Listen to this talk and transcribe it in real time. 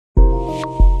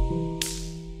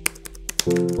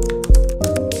The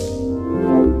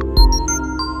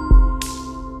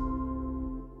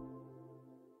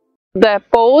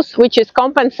pose which is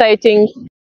compensating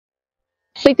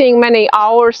sitting many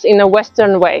hours in a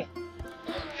Western way.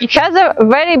 It has a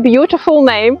very beautiful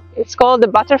name. It's called the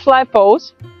butterfly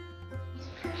pose.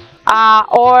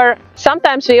 Or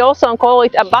sometimes we also call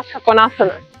it a Baddha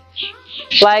Konasana,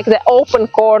 like the open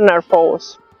corner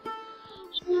pose.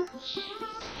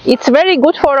 It's very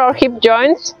good for our hip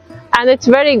joints, and it's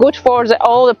very good for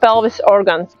all the pelvis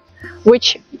organs.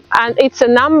 And it's a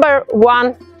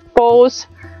 #1 pose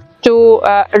to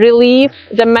relieve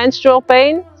the menstrual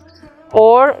pain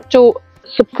or to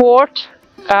support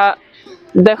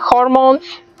the hormones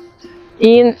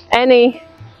in any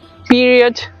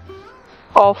period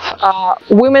of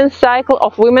women's cycle,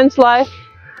 of women's life.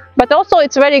 But also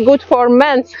it's very good for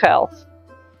men's health.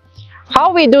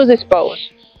 How we do this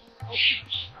pose?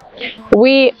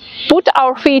 We put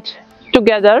our feet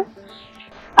together,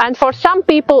 and for some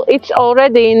people it's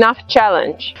already enough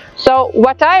challenge. So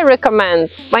what I recommend,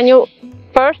 when you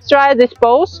first try this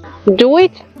pose, do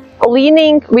it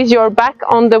leaning with your back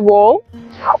on the wall,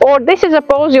 or this is a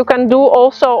pose you can do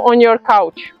also on your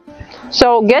couch.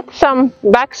 So get some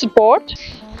back support,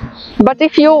 but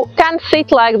if you can't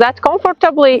sit like that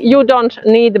comfortably, you don't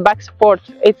need back support.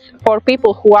 It's for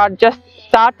people who are just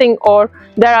starting or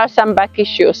there are some back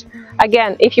issues.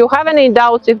 Again, if you have any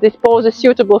doubts if this pose is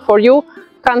suitable for you,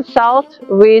 consult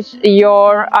with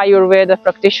your Ayurveda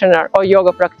practitioner or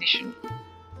yoga practitioner.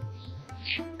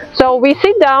 So we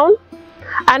sit down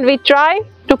and we try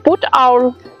to put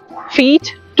our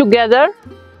feet together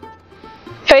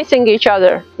facing each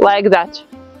other like that,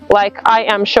 like I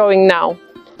am showing now.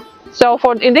 So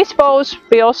in this pose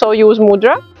we also use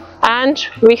mudra, and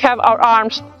we have our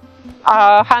arms,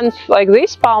 hands like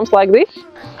this, palms like this,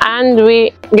 and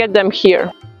we get them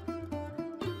here.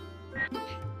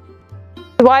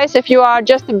 Otherwise, if you are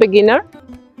just a beginner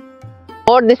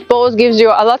or this pose gives you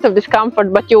a lot of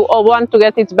discomfort but you want to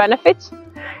get its benefits,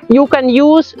 you can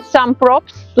use some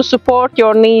props to support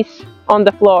your knees on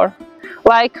the floor.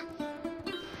 Like,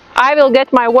 I will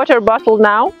get my water bottle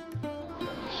now.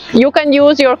 You can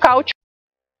use your couch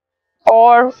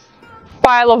or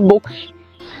pile of books.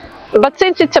 But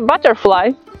since it's a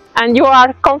butterfly and you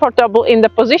are comfortable in the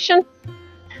position,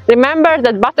 remember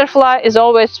that butterfly is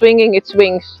always swinging its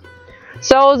wings.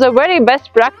 So the very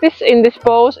best practice in this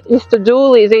pose is to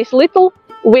do these little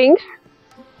wings,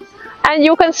 and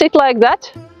you can sit like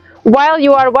that while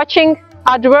you are watching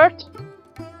advert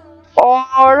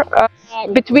or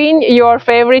between your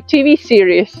favorite TV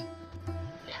series,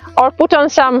 or put on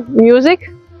some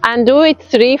music and do it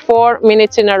 3-4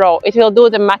 minutes in a row. It will do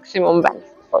the maximum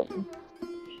benefit for you.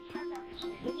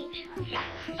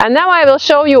 And now I will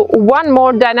show you one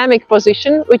more dynamic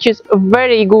position which is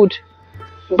very good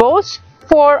both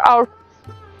for our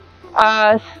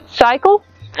cycle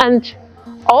and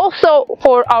also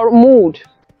for our mood.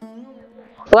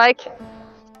 Like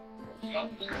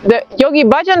the Yogi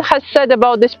Bhajan has said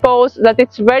about this pose that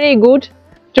it's very good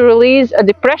to release a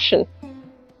depression.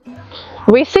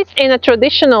 We sit in a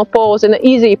traditional pose, in an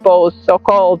easy pose,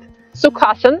 so-called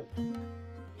Sukhasana,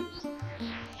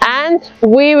 and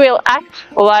we will act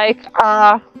like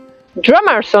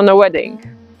drummers on a wedding.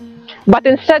 But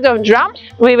instead of drums,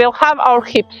 we will have our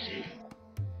hips.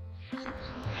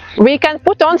 We can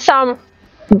put on some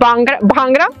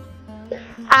bhangra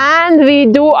and we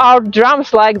do our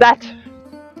drums like that.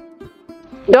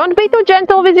 Don't be too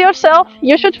gentle with yourself,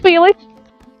 you should feel it.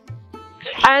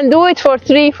 And do it for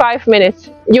 3-5 minutes.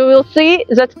 You will see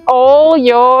that all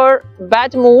your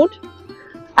bad mood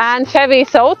and heavy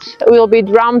thoughts will be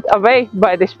drummed away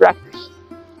by this practice.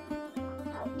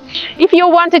 If you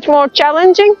want it more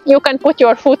challenging, you can put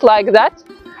your foot like that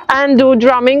and do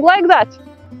drumming like that.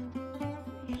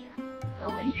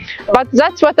 But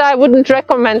that's what I wouldn't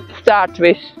recommend to start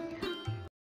with.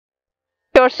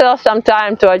 Give yourself some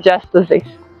time to adjust to this.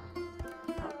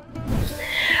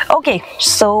 Okay,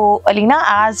 so Alina,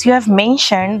 as you have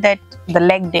mentioned that the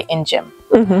leg day in gym.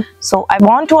 So I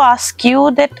want to ask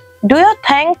you that, do you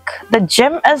think the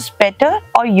gym is better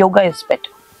or yoga is better?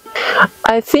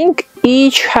 I think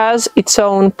each has its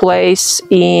own place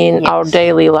in our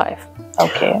daily life.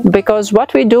 Okay. Because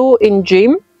what we do in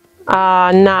gym,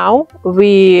 now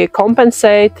we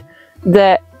compensate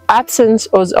the absence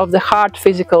of the hard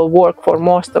physical work for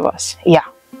most of us. Yeah,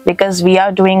 because we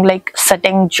are doing like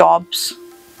sitting jobs,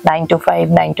 9 to 5,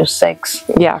 9 to 6.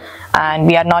 Yeah. And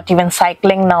we are not even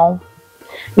cycling now.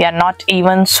 We are not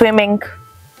even swimming.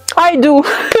 I do.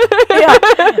 Yeah,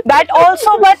 that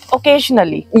also, but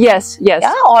occasionally. Yes, yes.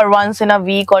 Yeah, or once in a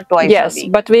week or twice a week.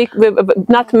 Yes, but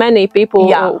not many people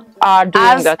are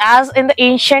doing that. As in the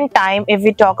ancient time, if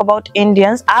we talk about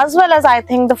Indians, as well as I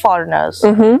think the foreigners,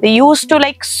 they used to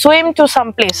like swim to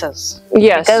some places.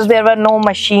 Yes. Because there were no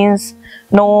machines,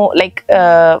 no like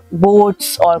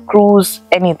boats or cruise,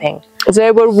 anything.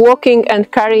 They were walking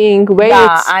and carrying weights.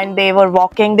 Yeah, and they were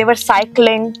walking, they were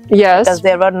cycling. Yes. Because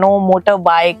there were no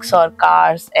motorbikes or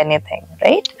cars, anything,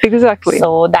 right? Exactly.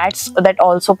 So that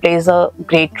also plays a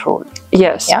great role.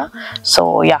 Yes. Yeah.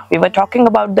 So yeah, we were talking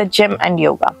about the gym and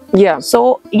yoga. Yeah.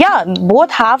 So yeah, both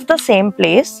have the same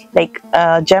place. Like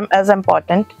gym is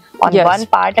important on one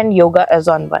part and yoga is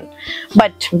on one.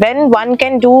 But when one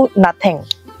can do nothing,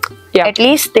 at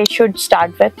least they should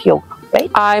start with yoga. Right?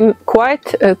 I'm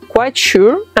quite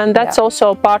sure, and that's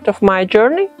also part of my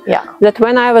journey. Yeah. That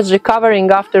when I was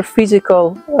recovering after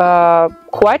physical,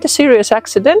 quite a serious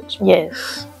accident.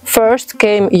 Yes. First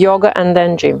came yoga and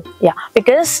then gym. Yeah,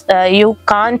 because you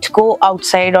can't go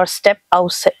outside or step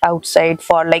outside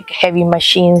for like heavy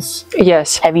machines.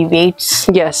 Yes. Heavy weights.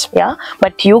 Yes. Yeah,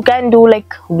 but you can do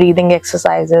like breathing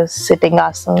exercises, sitting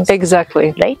asanas.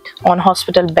 Exactly. Right? On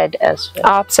hospital bed as well.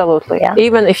 Absolutely. Yeah.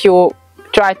 Even if you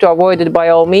try to avoid it by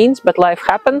all means, but life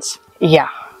happens. Yeah.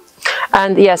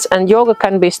 And yes, and yoga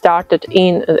can be started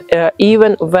in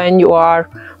even when you are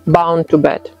bound to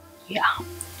bed. Yeah.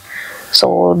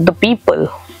 So the people,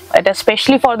 and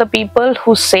especially for the people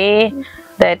who say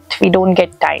that we don't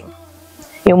get time.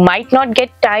 You might not get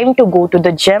time to go to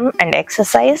the gym and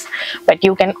exercise, but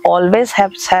you can always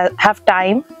have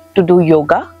time to do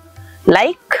yoga.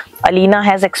 Like Alina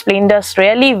has explained us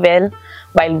really well,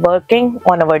 while working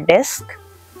on our desk,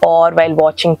 or while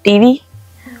watching TV,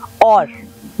 or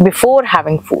before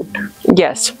having food.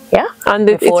 Yes. Yeah. And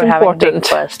before it's having important.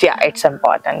 breakfast. Yeah, it's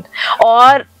important.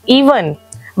 Or even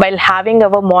while having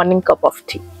our morning cup of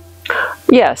tea.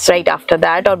 Yes. Right after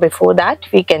that or before that,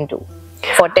 we can do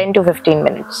for 10 to 15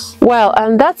 minutes. Well,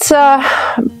 and that's a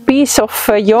piece of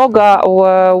yoga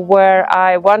where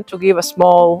I want to give a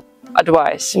small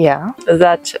advice. Yeah.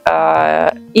 That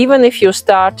even if you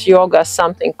start yoga as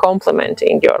something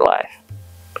complementing your life,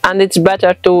 and it's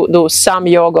better to do some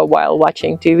yoga while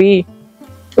watching TV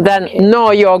than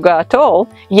no yoga at all.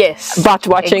 Yes. But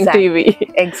watching TV.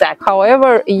 Exactly.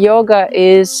 However, yoga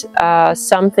is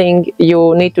something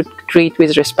you need to treat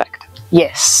with respect.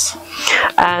 Yes.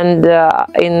 And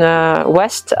in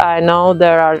West, I know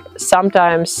there are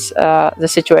sometimes the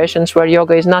situations where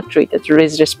yoga is not treated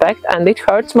with respect, and it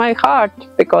hurts my heart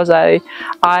because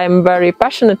I'm very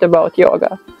passionate about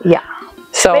yoga. Yeah.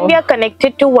 So when we are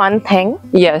connected to one thing,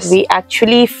 yes, we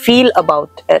actually feel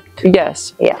about it.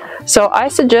 Yes. Yeah. So I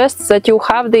suggest that you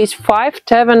have these 5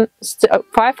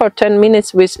 or 10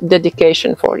 minutes with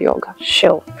dedication for yoga.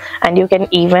 Sure. And you can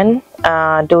even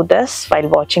do this while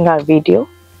watching our video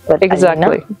with Exactly.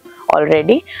 Alina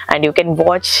already, and you can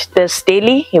watch this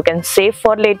daily. You can save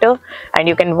for later, and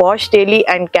you can watch daily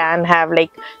and can have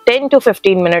like 10 to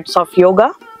 15 minutes of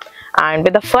yoga, and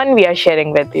with the fun we are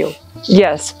sharing with you.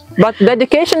 Yes, but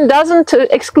dedication doesn't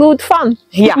exclude fun.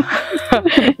 Yeah.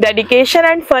 Dedication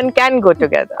and fun can go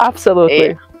together. Absolutely.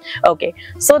 Yeah. Okay,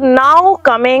 so now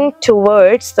coming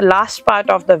towards the last part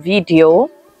of the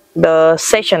video, the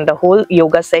session, the whole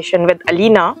yoga session with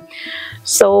Alina.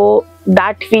 So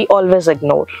that we always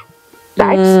ignore.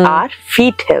 That's our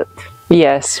feet health.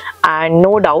 Yes. And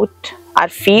no doubt our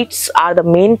feet are the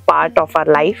main part of our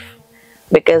life,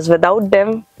 because without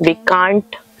them we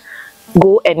can't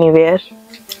go anywhere.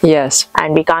 Yes.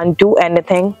 And we can't do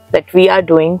anything that we are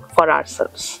doing for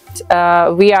ourselves.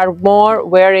 We are more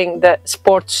wearing the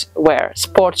sports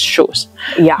shoes.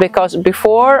 Yeah. Because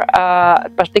before,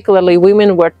 particularly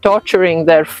women were torturing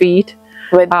their feet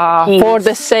with for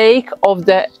the sake of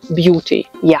the beauty.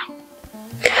 Yeah.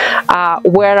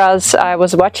 Whereas I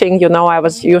was watching, I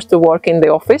was used to work in the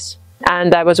office,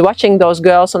 and I was watching those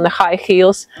girls on the high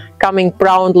heels coming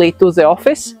proudly to the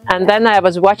office, and then I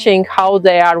was watching how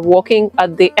they are walking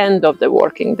at the end of the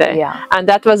working day. Yeah. And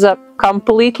that was a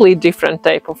completely different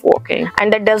type of walking.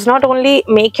 And that does not only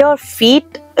make your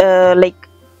feet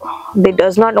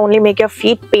does not only make your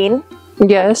feet pain,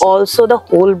 yes, also the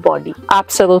whole body.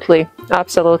 Absolutely.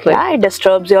 Absolutely. Yeah, it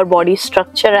disturbs your body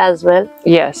structure as well.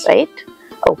 Yes. Right?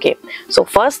 Okay. So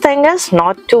first thing is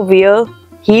not to wear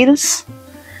heels.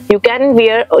 You can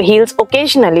wear heels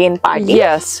occasionally in parties.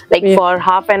 Yes. Like for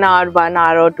half an hour, 1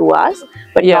 hour or 2 hours,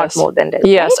 but yes, not more than that.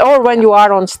 Yes. Right? Or when you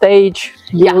are on stage.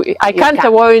 I can't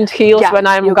avoid heels when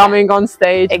I'm coming on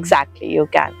stage. Exactly, you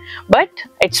can. But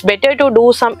it's better to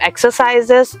do some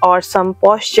exercises or some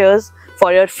postures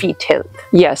for your feet health.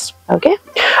 Yes. Okay.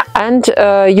 And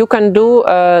you can do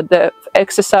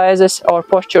exercises or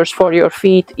postures for your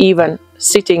feet even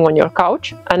sitting on your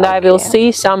couch, and I will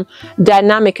see some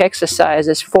dynamic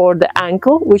exercises for the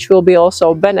ankle, which will be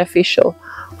also beneficial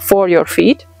for your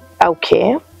feet.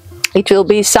 Okay. It will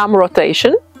be some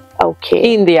rotation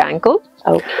in the ankle.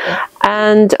 Okay.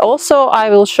 And also I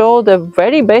will show the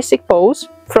very basic pose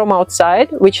from outside,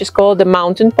 which is called the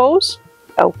mountain pose.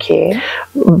 Okay.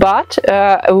 But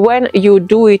when you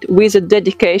do it with a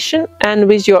dedication and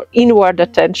with your inward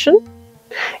attention,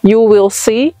 you will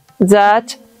see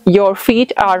that your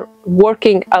feet are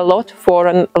working a lot for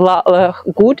a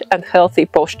good and healthy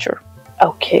posture.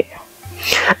 Okay.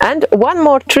 And one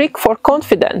more trick for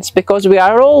confidence, because we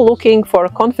are all looking for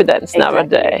confidence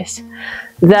nowadays,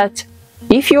 that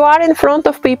if you are in front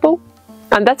of people,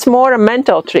 and that's more a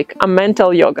mental trick, a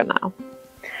mental yoga now.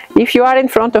 If you are in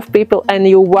front of people and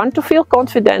you want to feel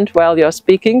confident while you're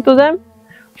speaking to them,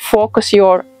 focus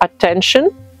your attention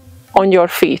on your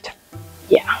feet.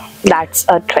 Yeah, that's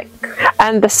a trick.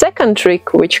 And the second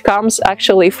trick, which comes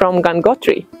actually from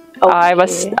Gangotri, I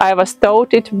was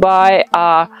taught it by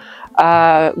a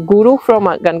guru from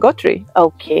Gangotri.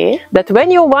 Okay. That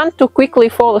when you want to quickly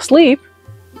fall asleep,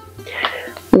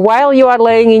 while you are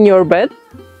laying in your bed,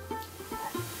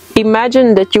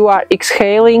 imagine that you are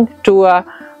exhaling to a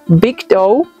big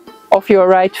toe of your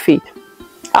right feet.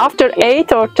 After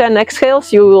 8 or 10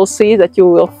 exhales, you will see that you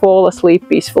will fall asleep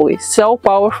peacefully. So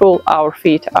powerful our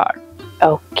feet are.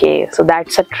 Okay, so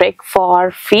that's a trick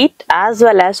for feet as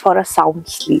well as for a sound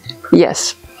sleep.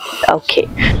 Yes. Okay.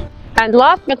 And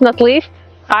last but not least,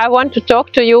 I want to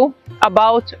talk to you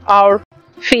about our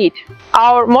feet.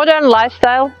 Our modern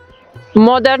lifestyle,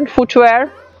 modern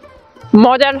footwear,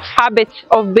 modern habits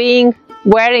of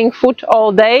wearing foot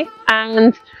all day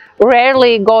and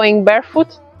rarely going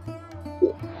barefoot.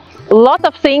 A lot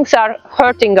of things are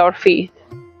hurting our feet.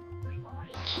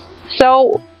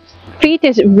 So feet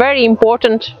is very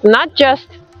important, not just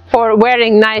for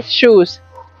wearing nice shoes.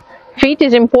 Feet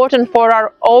is important for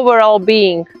our overall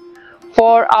being,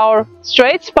 for our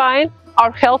straight spine,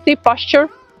 our healthy posture,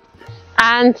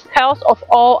 and health of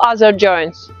all other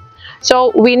joints.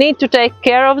 So we need to take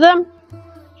care of them,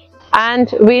 and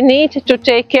we need to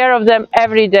take care of them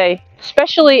every day,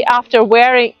 especially after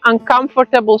wearing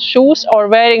uncomfortable shoes or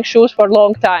wearing shoes for a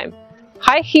long time,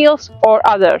 high heels or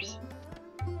others.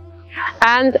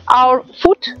 And our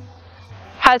foot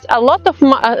has a lot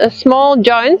of small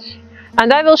joints,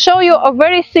 and I will show you a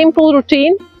very simple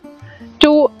routine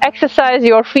to exercise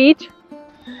your feet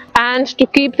and to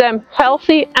keep them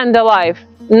healthy and alive,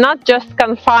 not just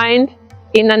confined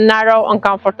in a narrow,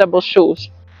 uncomfortable shoes.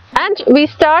 And we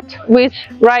start with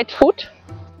right foot.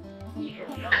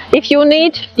 If you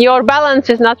need, your balance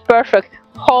is not perfect,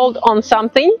 hold on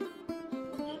something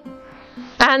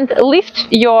and lift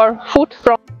your foot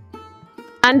from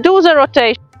and do the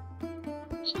rotation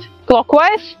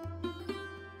clockwise.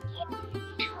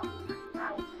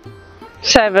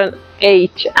 7,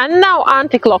 8, and now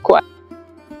anti-clockwise.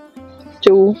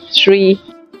 2, 3,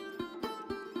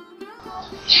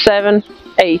 7,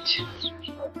 8.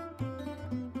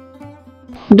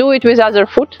 Do it with other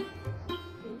foot.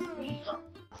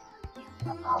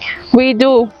 We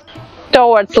do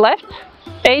towards left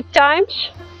 8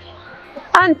 times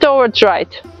and towards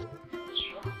right.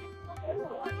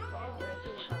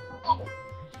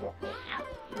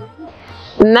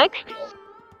 Next,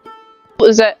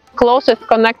 the closest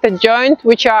connected joint,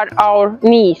 which are our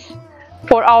knees.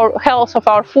 For our health of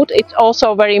our foot, it's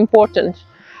also very important.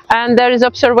 And there is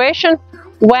observation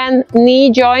when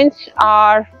knee joints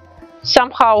are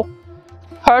somehow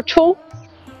hurtful,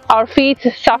 our feet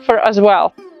suffer as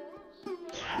well.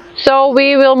 So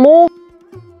we will move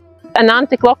an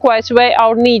anti-clockwise way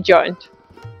our knee joint.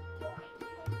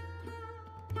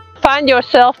 Find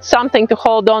yourself something to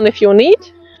hold on if you need,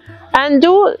 and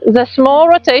do the small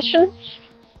rotation.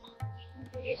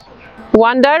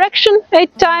 One direction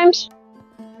 8 times,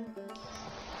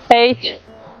 8,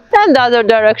 and the other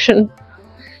direction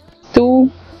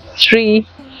 2, 3,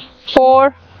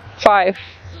 4, 5,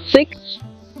 6,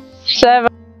 7,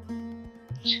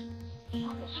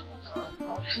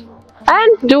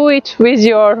 and do it with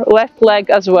your left leg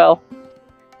as well.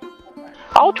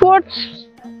 Outwards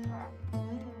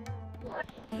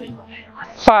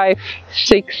 5,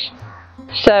 6,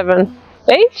 7,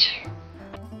 8.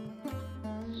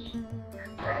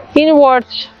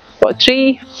 Inwards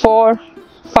 3, 4,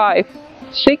 5,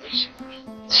 6,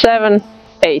 7,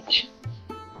 8.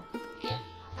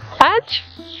 And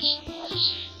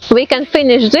we can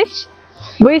finish this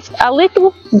with a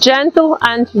little gentle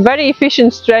and very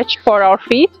efficient stretch for our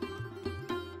feet.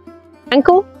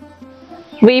 Ankle.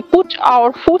 We put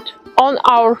our foot on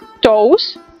our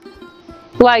toes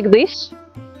like this.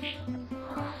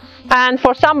 And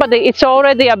for somebody it's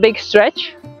already a big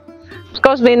stretch,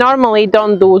 because we normally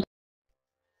don't do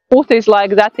foot is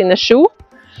like that in a shoe.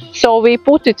 So we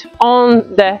put it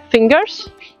on the fingers,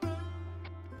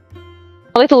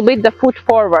 a little bit the foot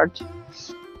forward.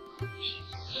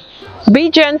 Be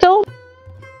gentle,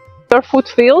 your foot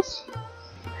feels.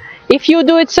 If you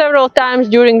do it several times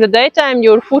during the daytime,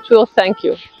 your foot will thank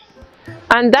you.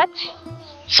 And that's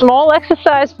small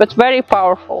exercise but very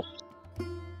powerful.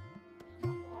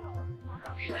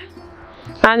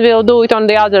 And we'll do it on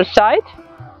the other side.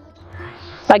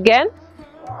 Again,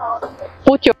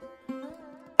 put your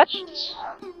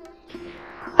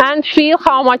and feel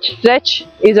how much stretch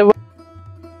is available.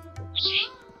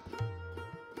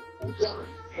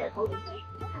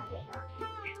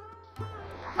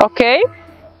 Okay.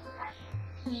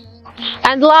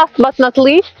 And last but not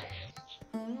least,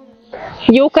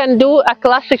 you can do a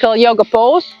classical yoga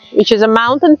pose, which is a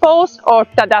mountain pose or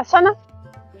Tadasana.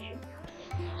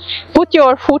 Put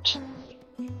your foot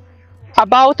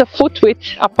about a foot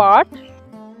width apart,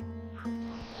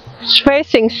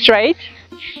 facing straight.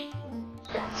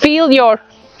 Feel your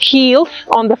heels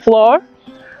on the floor.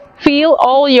 Feel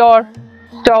all your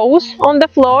toes on the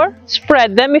floor.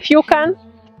 Spread them if you can.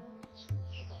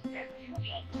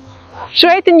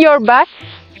 Straighten your back.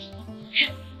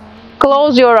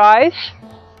 Close your eyes.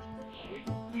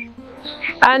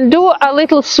 And do a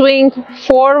little swing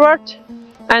forward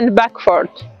and backward.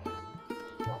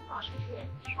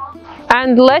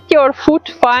 And let your foot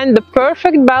find the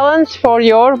perfect balance for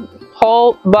your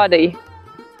whole body.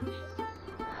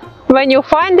 When you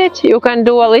find it, you can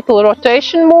do a little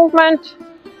rotation movement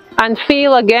and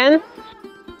feel again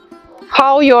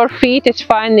how your feet is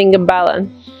finding a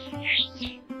balance.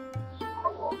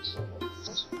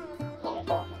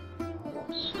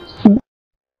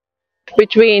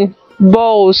 Between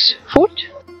both foot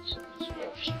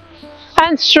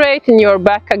and straighten your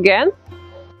back again.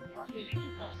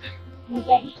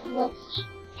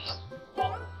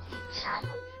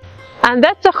 And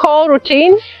that's the whole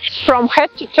routine from head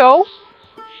to toe,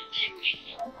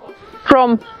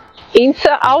 from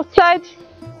inside, outside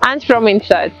and from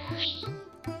inside.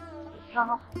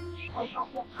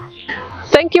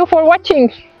 Thank you for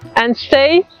watching and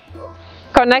stay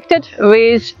connected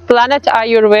with Planet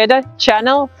Ayurveda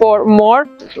channel for more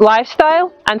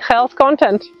lifestyle and health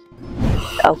content.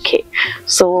 Okay,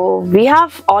 so we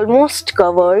have almost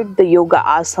covered the yoga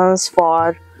asanas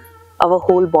for our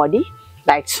whole body,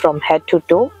 that's from head to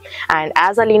toe, and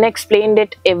as Alina explained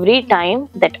it every time,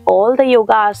 that all the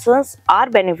yoga asanas are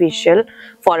beneficial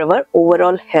for our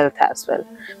overall health as well,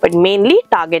 but mainly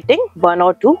targeting one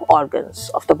or two organs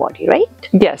of the body, right?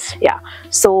 Yes. Yeah.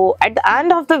 So at the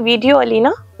end of the video,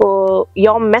 Alina,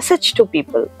 your message to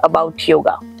people about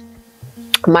yoga.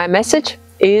 My message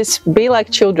is be like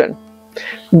children.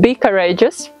 Be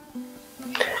courageous,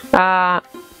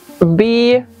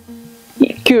 be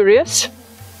curious,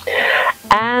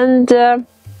 and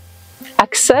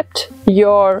accept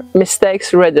your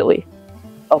mistakes readily.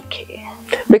 Okay.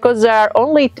 Because there are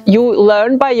only, you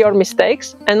learn by your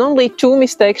mistakes, and only two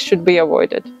mistakes should be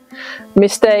avoided.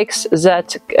 Mistakes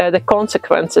that the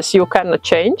consequences you cannot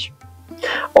change,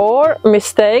 or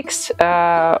mistakes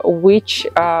which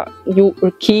you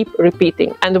keep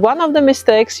repeating. And one of the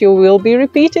mistakes you will be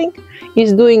repeating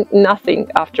is doing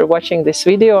nothing after watching this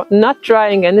video, not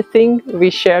trying anything we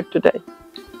shared today.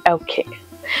 Okay,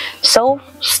 so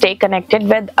stay connected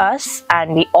with us,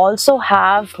 and we also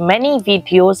have many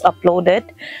videos uploaded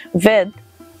with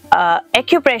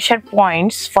acupressure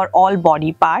points for all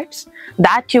body parts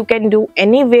that you can do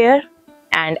anywhere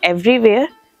and everywhere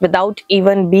without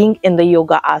even being in the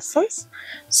yoga asanas.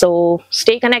 So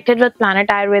stay connected with Planet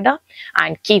Ayurveda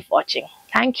and keep watching.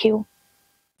 Thank you.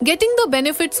 Getting the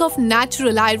benefits of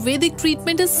natural Ayurvedic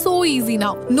treatment is so easy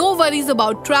now. No worries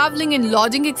about traveling and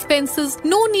lodging expenses.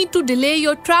 No need to delay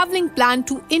your traveling plan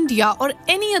to India or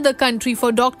any other country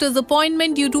for doctor's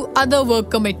appointment due to other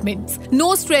work commitments.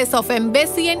 No stress of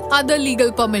embassy and other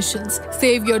legal permissions.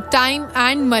 Save your time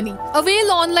and money.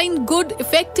 Avail online good,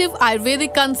 effective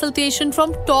Ayurvedic consultation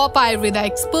from top Ayurveda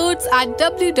experts at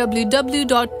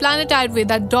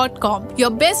www.planetayurveda.com.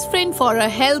 Your best friend for a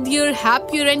healthier,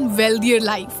 happier and wealthier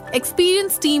life. life.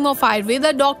 Experienced team of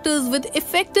Ayurveda doctors with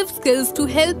effective skills to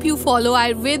help you follow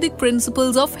Ayurvedic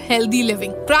principles of healthy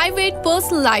living. Private,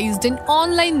 personalized and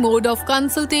online mode of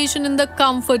consultation in the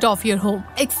comfort of your home.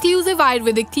 Exclusive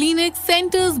Ayurvedic clinics,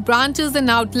 centers, branches and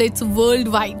outlets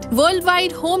worldwide.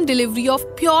 Worldwide home delivery of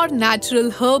pure natural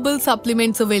herbal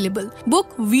supplements available.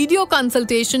 Book video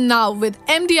consultation now with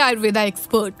MD Ayurveda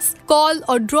experts. Call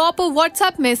or drop a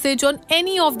WhatsApp message on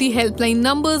any of the helpline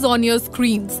numbers on your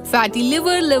screens. Fatty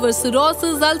liver, liver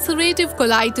cirrhosis, ulcerative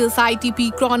colitis,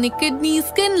 ITP, chronic kidney,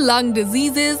 skin, lung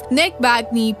diseases, neck,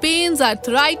 back, knee pains,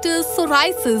 arthritis,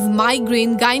 psoriasis,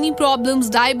 migraine, gynae problems,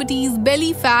 diabetes,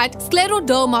 belly fat,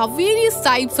 scleroderma, various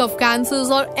types of cancers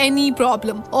or any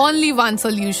problem. Only one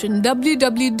solution: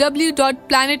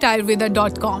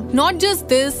 www.planetayurveda.com. Not just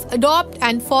this, adopt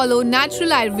and follow natural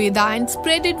Ayurveda and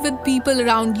spread it with people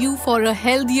around you for a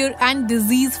healthier and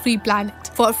disease-free planet.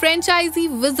 For franchisee,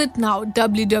 visit now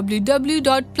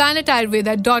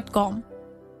www.planetayurveda.com.